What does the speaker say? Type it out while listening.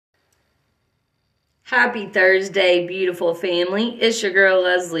Happy Thursday, beautiful family. It's your girl,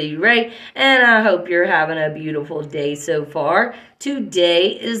 Leslie Ray, and I hope you're having a beautiful day so far.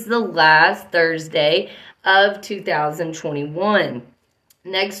 Today is the last Thursday of 2021.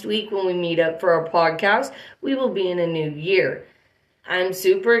 Next week, when we meet up for our podcast, we will be in a new year. I'm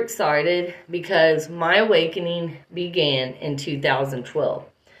super excited because my awakening began in 2012.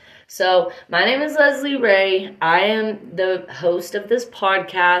 So, my name is Leslie Ray. I am the host of this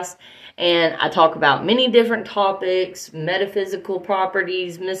podcast, and I talk about many different topics, metaphysical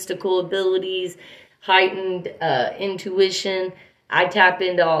properties, mystical abilities, heightened intuition. I tap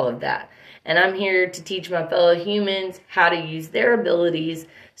into all of that. And I'm here to teach my fellow humans how to use their abilities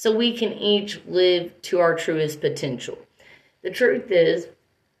so we can each live to our truest potential. The truth is,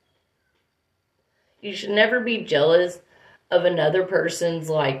 you should never be jealous of another person's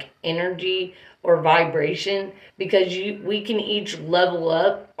energy or vibration, because we can each level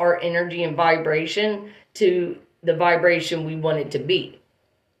up our energy and vibration to the vibration we want it to be.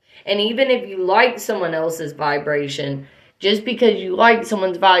 And even if you like someone else's vibration, just because you like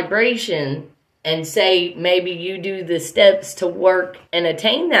someone's vibration and say maybe you do the steps to work and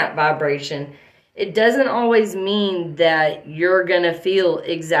attain that vibration, it doesn't always mean that you're going to feel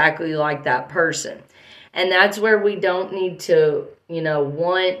exactly like that person. And that's where we don't need to,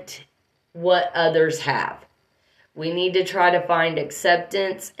 want what others have. We need to try to find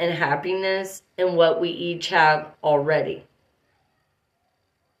acceptance and happiness in what we each have already.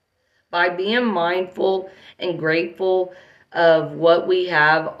 By being mindful and grateful of what we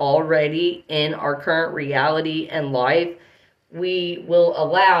have already in our current reality and life, we will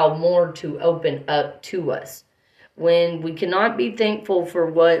allow more to open up to us. When we cannot be thankful for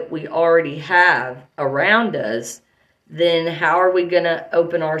what we already have around us, then how are we going to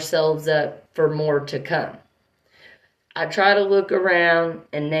open ourselves up for more to come? I try to look around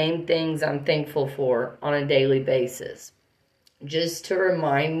and name things I'm thankful for on a daily basis, just to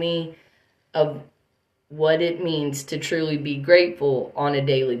remind me of what it means to truly be grateful on a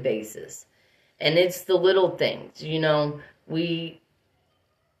daily basis. And it's the little things,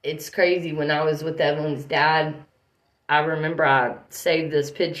 it's crazy. When I was with Evelyn's dad, I remember I saved this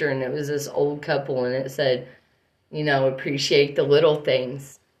picture, and it was this old couple, and it said, appreciate the little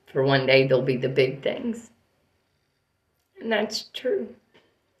things, for one day they'll be the big things. And that's true.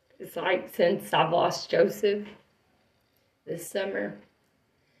 It's like since I've lost Joseph this summer,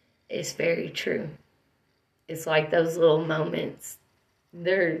 it's very true. It's like those little moments,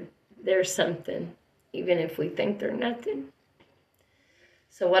 they're something, even if we think they're nothing.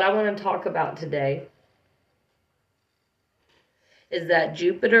 So what I want to talk about today is that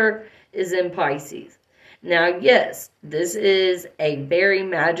Jupiter is in Pisces. Now, yes, this is a very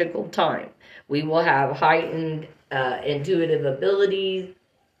magical time. We will have heightened intuitive abilities,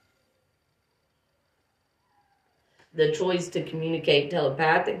 the choice to communicate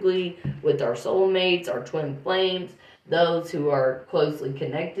telepathically with our soulmates, our twin flames, those who are closely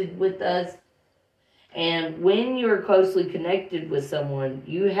connected with us. And when you're closely connected with someone,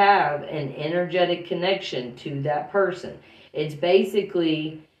 you have an energetic connection to that person. It's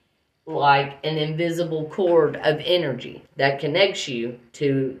basically like an invisible cord of energy that connects you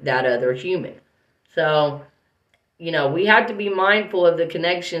to that other human. So, we have to be mindful of the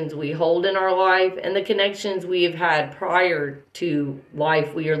connections we hold in our life and the connections we have had prior to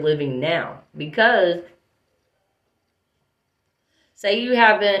life we are living now. Because, say you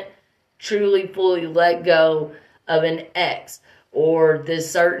haven't truly fully let go of an ex or this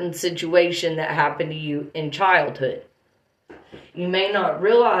certain situation that happened to you in childhood. You may not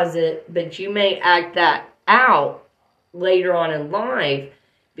realize it, but you may act that out later on in life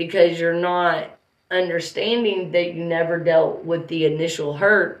because you're not understanding that you never dealt with the initial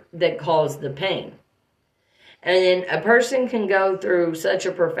hurt that caused the pain. And then a person can go through such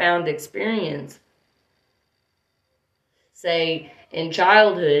a profound experience, say in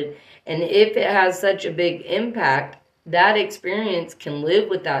childhood, and if it has such a big impact, that experience can live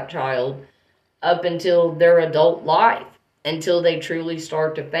with that child up until their adult life, until they truly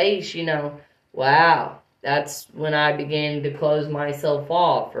start to face, wow, that's when I began to close myself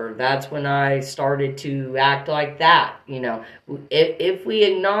off, or that's when I started to act like that. If we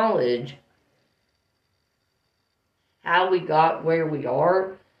acknowledge how we got where we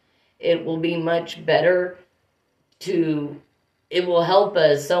are, it will be much better it will help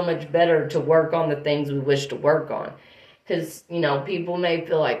us so much better to work on the things we wish to work on. Because, people may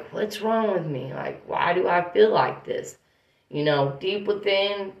feel like, what's wrong with me? Why do I feel like this? Deep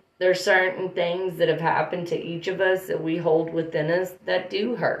within, there's certain things that have happened to each of us that we hold within us that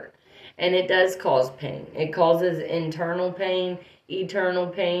do hurt. And it does cause pain. It causes internal pain, eternal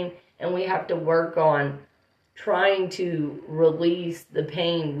pain, and we have to work on trying to release the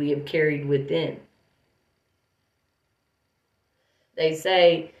pain we have carried within. They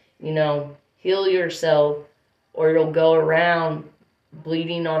say, heal yourself or you'll go around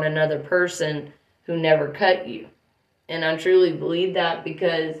bleeding on another person who never cut you. And I truly believe that,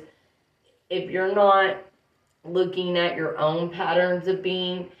 because if you're not looking at your own patterns of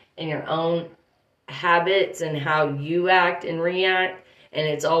being and your own habits and how you act and react, and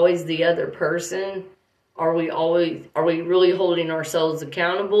it's always the other person, are we really holding ourselves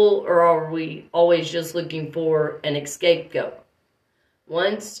accountable, or are we always just looking for an scapegoat?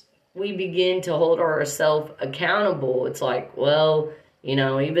 Once we begin to hold ourselves accountable, it's like, well,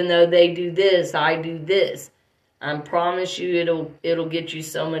 even though they do this, I do this. I promise you it'll get you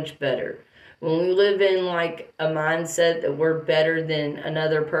so much better. When we live in like a mindset that we're better than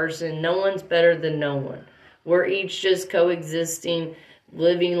another person, no one's better than no one. We're each just coexisting,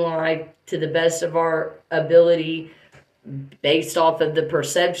 living life to the best of our ability based off of the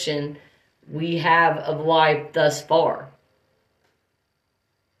perception we have of life thus far.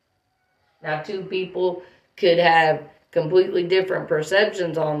 Now, two people could have completely different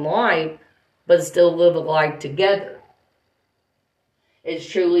perceptions on life, but still live a life together. It's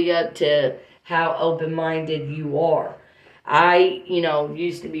truly up to how open-minded you are. I,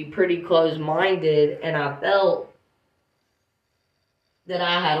 used to be pretty closed-minded, and I felt that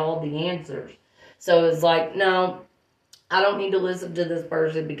I had all the answers. So it's like, no, I don't need to listen to this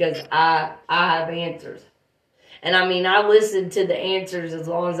person because I have answers. And I listened to the answers as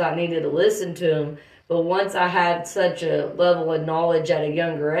long as I needed to listen to them. But once I had such a level of knowledge at a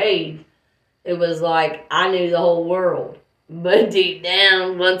younger age, it was like I knew the whole world. But deep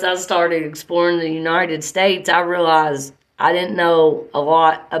down, once I started exploring the United States, I realized I didn't know a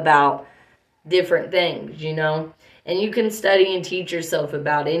lot about different things, And you can study and teach yourself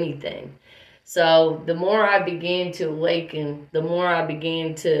about anything. So the more I began to awaken, the more I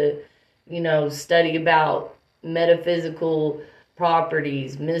began to, study about metaphysical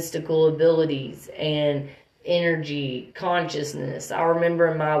properties, mystical abilities, and energy, consciousness. I remember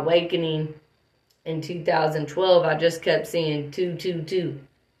in my awakening in 2012, I just kept seeing 222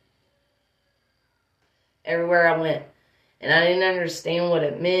 everywhere I went. And I didn't understand what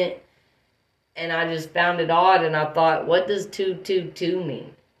it meant. And I just found it odd, and I thought, what does 222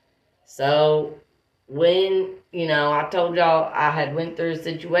 mean? So when, I told y'all I had went through a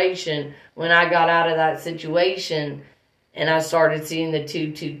situation, when I got out of that situation and I started seeing the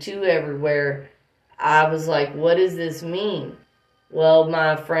 222 everywhere, I was like, what does this mean? Well,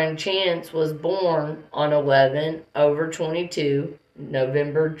 my friend Chance was born on 11/22,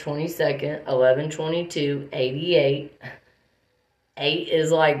 November 22nd, 11/22, 88. 8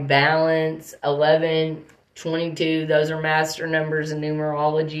 is like balance, 11, 22, those are master numbers in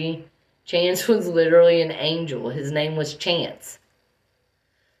numerology. Chance was literally an angel. His name was Chance.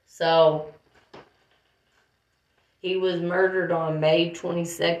 So, he was murdered on May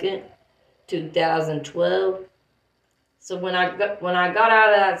 22nd, 2012. So when I got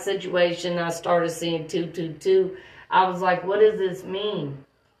out of that situation, I started seeing 222. I was like, what does this mean?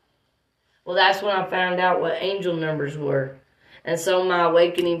 Well, that's when I found out what angel numbers were. And so my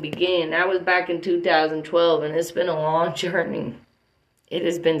awakening began. That was back in 2012, and it's been a long journey. It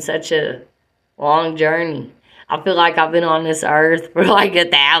has been such a long journey. I feel like I've been on this earth for like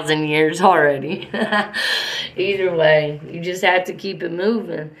 1,000 years already. Either way, you just have to keep it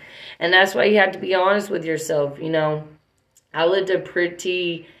moving. And that's why you have to be honest with yourself, I lived a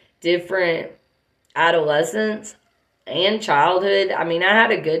pretty different adolescence and childhood. I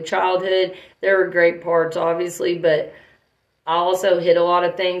had a good childhood. There were great parts, obviously, but I also hid a lot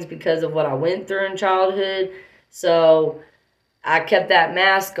of things because of what I went through in childhood. So I kept that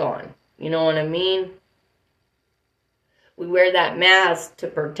mask on. You know what I mean? We wear that mask to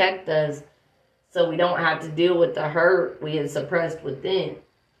protect us so we don't have to deal with the hurt we have suppressed within.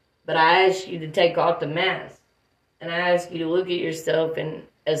 But I ask you to take off the mask. And I ask you to look at yourself and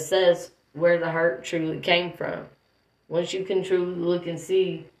assess where the hurt truly came from. Once you can truly look and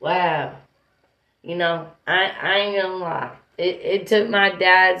see, wow, I ain't gonna lie. It took my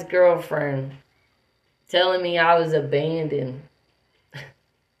dad's girlfriend telling me I was abandoned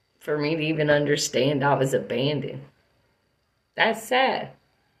for me to even understand I was abandoned. That's sad.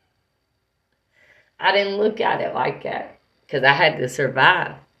 I didn't look at it like that because I had to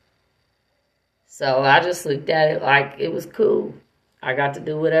survive. So I just looked at it like it was cool. I got to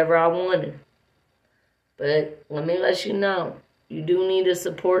do whatever I wanted. But let me let you know, you do need a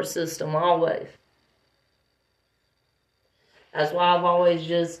support system always. That's why I've always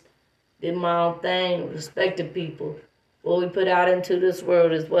just did my own thing, respected people. What we put out into this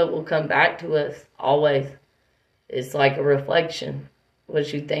world is what will come back to us, always. It's like a reflection.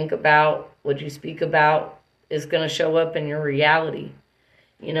 What you think about, what you speak about, is going to show up in your reality.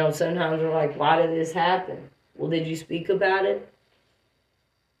 You know, sometimes we're like, why did this happen? Well, did you speak about it?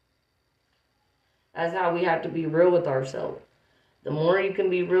 That's how we have to be real with ourselves. The more you can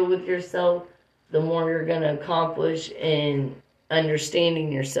be real with yourself, the more you're going to accomplish in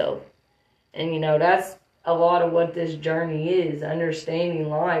understanding yourself. And, you know, that's a lot of what this journey is, understanding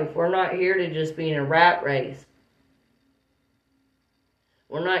life. We're not here to just be in a rat race.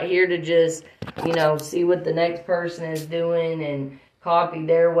 We're not here to just, you know, see what the next person is doing and copy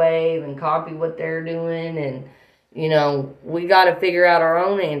their wave and copy what they're doing. And, you know, we got to figure out our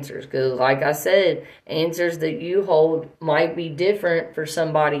own answers. Because, like I said, answers that you hold might be different for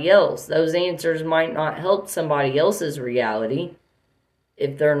somebody else. Those answers might not help somebody else's reality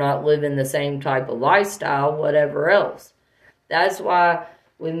if they're not living the same type of lifestyle, whatever else. That's why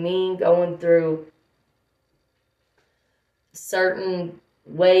with me going through certain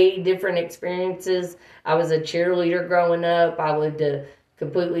way different experiences. I was a cheerleader growing up. I lived a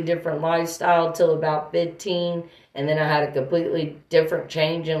completely different lifestyle till about 15, and then I had a completely different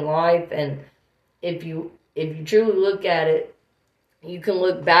change in life. And if you truly look at it, you can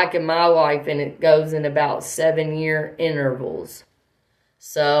look back in my life and it goes in about 7-year intervals.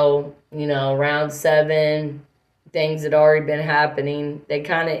 So, you know, around 7, things had already been happening. They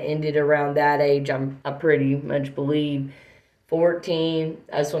kind of ended around that age, I pretty much believe. 14,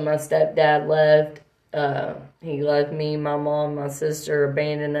 that's when my stepdad left. He left me, my mom, my sister,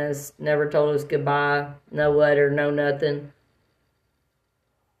 abandoned us, never told us goodbye, no letter, no nothing.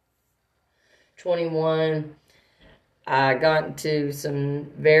 21, I got into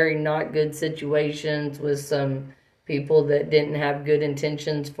some very not good situations with some people that didn't have good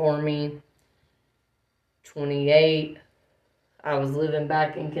intentions for me. 28, I was living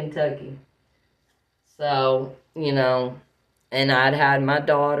back in Kentucky. So, you know, and I'd had my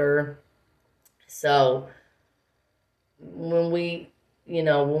daughter. So when we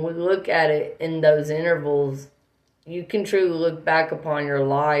look at it in those intervals, you can truly look back upon your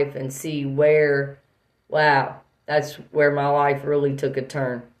life and see where, wow, that's where my life really took a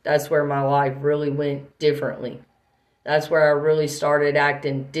turn. That's where my life really went differently. That's where I really started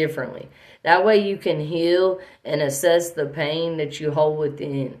acting differently. That way you can heal and assess the pain that you hold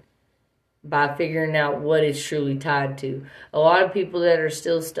within by figuring out what it's truly tied to. A lot of people that are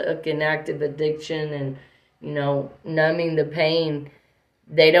still stuck in active addiction and, you know, numbing the pain,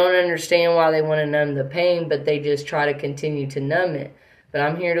 they don't understand why they want to numb the pain, but they just try to continue to numb it. But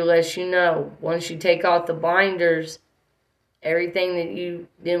I'm here to let you know, once you take off the blinders, everything that you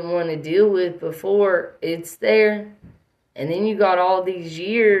didn't want to deal with before, it's there. And then you got all these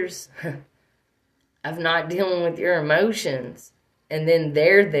years of not dealing with your emotions, and then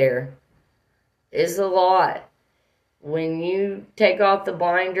they're there. It's a lot. When you take off the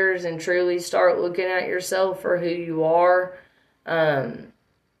blinders and truly start looking at yourself for who you are,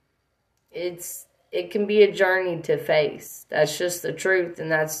 it can be a journey to face. That's just the truth,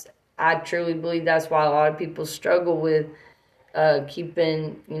 and I truly believe that's why a lot of people struggle with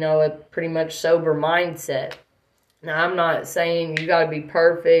keeping, you know, a pretty much sober mindset. Now, I'm not saying you got to be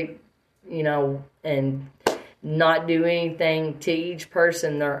perfect, you know, and not do anything, to each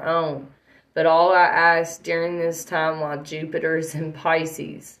person their own. But all I ask during this time while Jupiter is in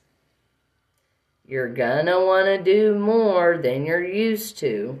Pisces, you're going to want to do more than you're used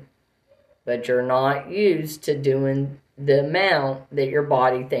to, but you're not used to doing the amount that your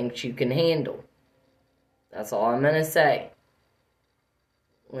body thinks you can handle. That's all I'm going to say.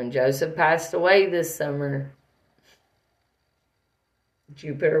 When Joseph passed away this summer,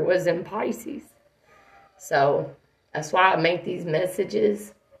 Jupiter was in Pisces. So that's why I make these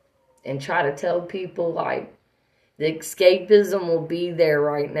messages and try to tell people, like, the escapism will be there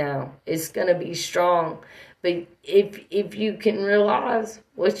right now. It's going to be strong. But if you can realize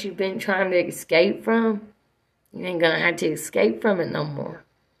what you've been trying to escape from, you ain't going to have to escape from it no more.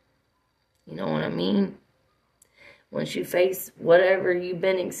 You know what I mean? Once you face whatever you've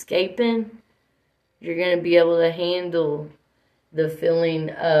been escaping, you're going to be able to handle the feeling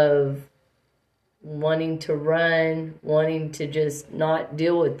of wanting to run, wanting to just not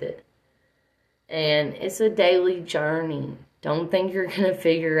deal with it. And it's a daily journey. Don't think you're going to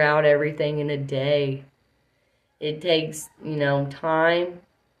figure out everything in a day. It takes, you know, time.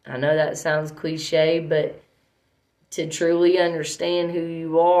 I know that sounds cliche, but to truly understand who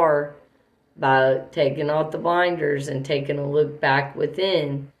you are by taking off the blinders and taking a look back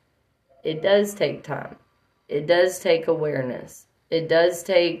within, it does take time. It does take awareness. It does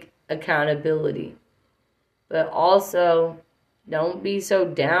take accountability. But also, don't be so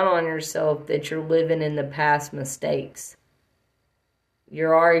down on yourself that you're living in the past mistakes.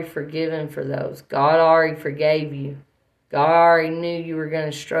 You're already forgiven for those. God already forgave you. God already knew you were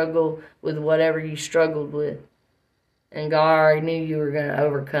going to struggle with whatever you struggled with. And God already knew you were going to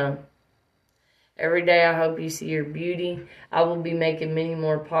overcome. Every day I hope you see your beauty. I will be making many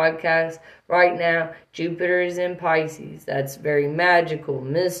more podcasts. Right now, Jupiter is in Pisces. That's very magical,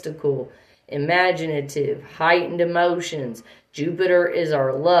 mystical, imaginative, heightened emotions. Jupiter is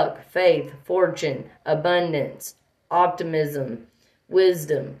our luck, faith, fortune, abundance, optimism,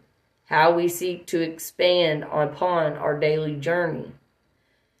 wisdom, how we seek to expand upon our daily journey.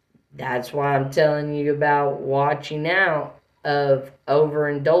 That's why I'm telling you about watching out of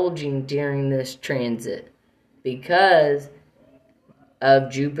overindulging during this transit, because of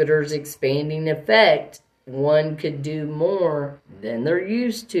Jupiter's expanding effect. One could do more than they're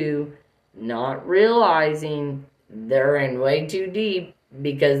used to, not realizing they're in way too deep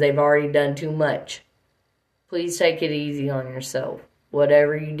because they've already done too much. Please take it easy on yourself,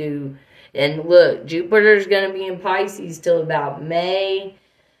 whatever you do. And look, Jupiter's going to be in Pisces till about May.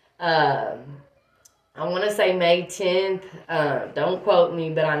 I want to say May 10th. Don't quote me,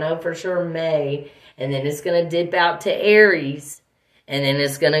 but I know for sure May. And then it's going to dip out to Aries. And then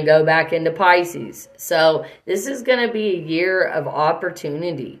it's going to go back into Pisces. So this is going to be a year of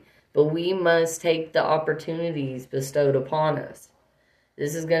opportunity. But we must take the opportunities bestowed upon us.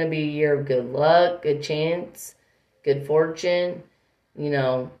 This is going to be a year of good luck, good chance, good fortune. You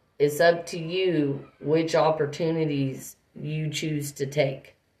know, it's up to you which opportunities you choose to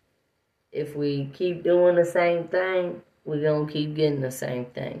take. If we keep doing the same thing, we're going to keep getting the same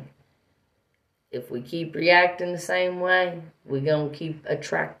thing. If we keep reacting the same way, we're going to keep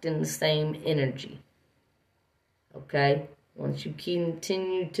attracting the same energy. Okay? Once you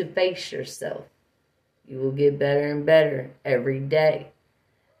continue to face yourself, you will get better and better every day.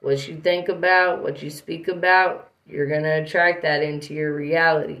 What you think about, what you speak about, you're going to attract that into your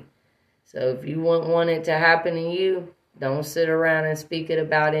reality. So if you want it to happen to you, don't sit around and speak it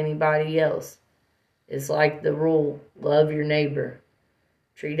about anybody else. It's like the rule, love your neighbor.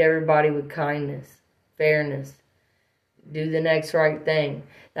 Treat everybody with kindness, fairness. Do the next right thing.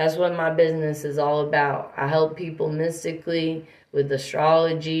 That's what my business is all about. I help people mystically with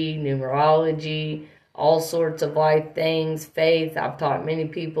astrology, numerology, all sorts of life things, faith. I've taught many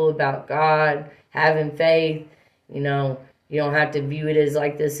people about God, having faith. You know, you don't have to view it as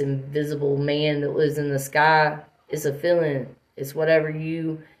like this invisible man that lives in the sky. It's a feeling. It's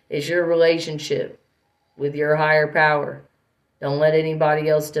it's your relationship with your higher power. Don't let anybody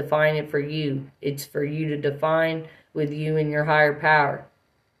else define it for you. It's for you to define with you and your higher power.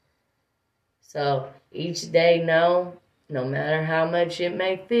 So each day know, no matter how much it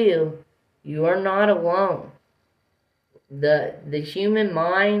may feel, you are not alone. The human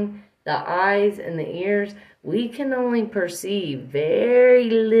mind, the eyes and the ears, we can only perceive very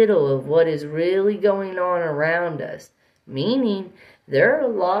little of what is really going on around us. Meaning, there are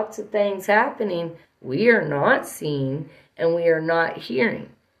lots of things happening we are not seeing and we are not hearing.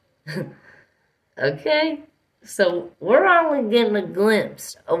 Okay? So, we're only getting a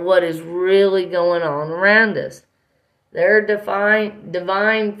glimpse of what is really going on around us. There are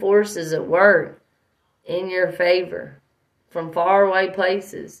divine forces at work in your favor from faraway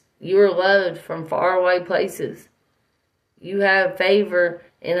places. You are loved from faraway places. You have favor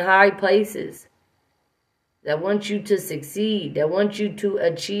in high places that want you to succeed, that want you to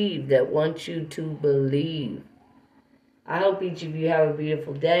achieve, that want you to believe. I hope each of you have a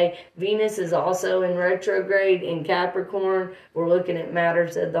beautiful day. Venus is also in retrograde in Capricorn. We're looking at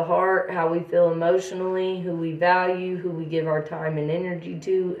matters of the heart, how we feel emotionally, who we value, who we give our time and energy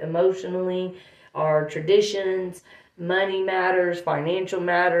to emotionally, our traditions, money matters, financial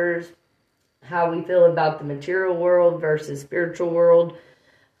matters, how we feel about the material world versus spiritual world,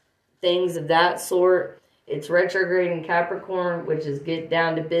 things of that sort. It's retrograde in Capricorn, which is get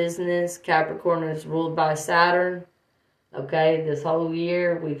down to business. Capricorn is ruled by Saturn. Okay, this whole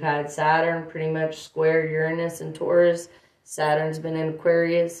year we've had Saturn pretty much square Uranus and Taurus. Saturn's been in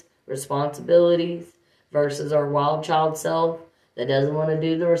Aquarius, responsibilities versus our wild child self that doesn't want to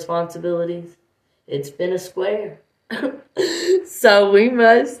do the responsibilities. It's been a square. So we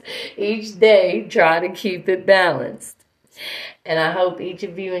must each day try to keep it balanced. And I hope each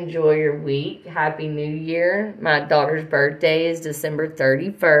of you enjoy your week. Happy New Year. My daughter's birthday is December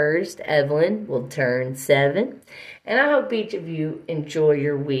 31st. Evelyn will turn 7. And I hope each of you enjoy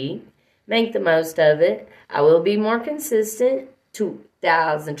your week. Make the most of it. I will be more consistent.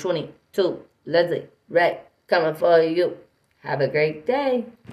 2022. Leslie Ray coming for you. Have a great day.